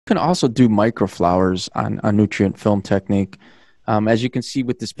can also do microflowers on a nutrient film technique. As you can see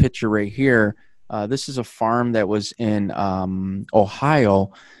with this picture right here, this is a farm that was in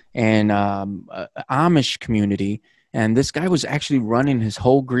Ohio and Amish community. And this guy was actually running his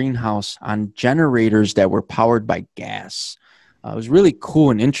whole greenhouse on generators that were powered by gas. It was really cool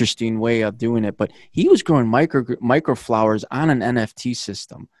and interesting way of doing it. But he was growing microflowers on an NFT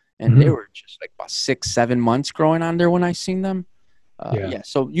system. And they were just like about 6-7 months growing on there when I seen them. Yeah,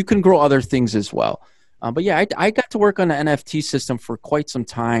 so you can grow other things as well. But yeah, I got to work on the NFT system for quite some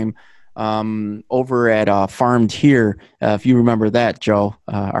time over at Farmed Here. If you remember that, Joe,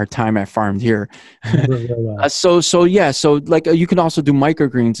 our time at Farmed Here. So like you can also do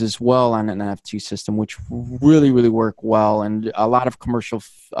microgreens as well on an NFT system, which really, really work well. And a lot of commercial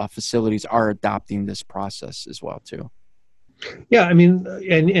facilities are adopting this process as well, too. Yeah, I mean,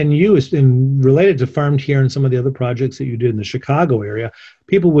 and you, and related to Farmed Here and some of the other projects that you did in the Chicago area,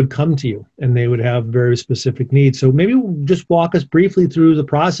 people would come to you and they would have very specific needs. So maybe just walk us briefly through the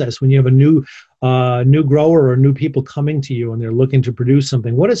process when you have a new grower or new people coming to you and they're looking to produce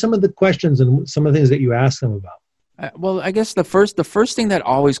something. What are some of the questions and some of the things that you ask them about? Well, I guess the first thing that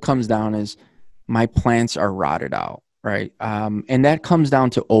always comes down is my plants are rotted out, right? And that comes down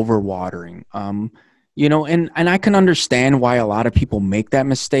to overwatering. And I can understand why a lot of people make that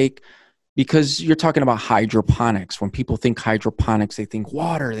mistake, because you're talking about hydroponics. When people think hydroponics, they think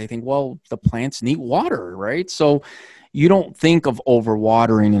water. They think, well, the plants need water, right? So you don't think of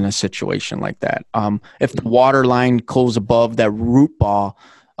overwatering in a situation like that. If the water line goes above that root ball,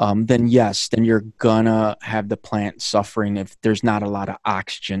 then yes, then you're gonna have the plant suffering if there's not a lot of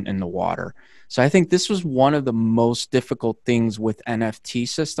oxygen in the water. So I think this was one of the most difficult things with NFT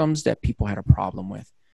systems that people had a problem with.